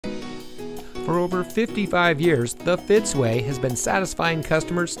For over 55 years, the Fitzway has been satisfying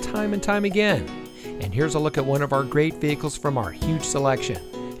customers time and time again. And here's a look at one of our great vehicles from our huge selection,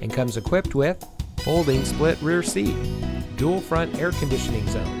 and comes equipped with folding split rear seat, dual front air conditioning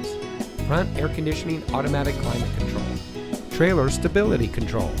zones, front air conditioning automatic climate control, trailer stability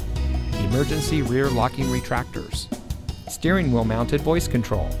control, emergency rear locking retractors, steering wheel mounted voice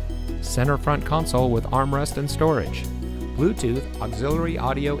control, center front console with armrest and storage, Bluetooth auxiliary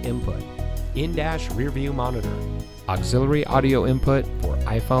audio input, in-dash rear view monitor, auxiliary audio input for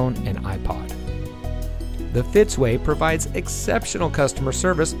iPhone and iPod. The Fitzway provides exceptional customer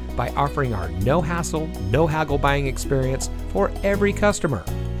service by offering our no-hassle, no-haggle buying experience for every customer.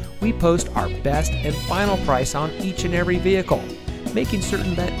 We post our best and final price on each and every vehicle, making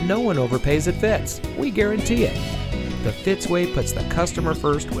certain that no one overpays at Fitz. We guarantee it. The Fitzway puts the customer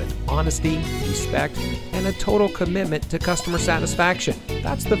first with honesty, respect, and a total commitment to customer satisfaction.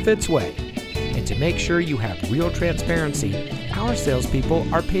 That's the Fitzway. And to make sure you have real transparency, our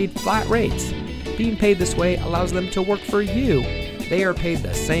salespeople are paid flat rates. Being paid this way allows them to work for you. They are paid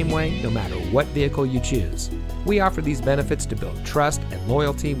the same way no matter what vehicle you choose. We offer these benefits to build trust and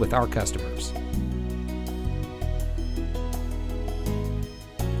loyalty with our customers.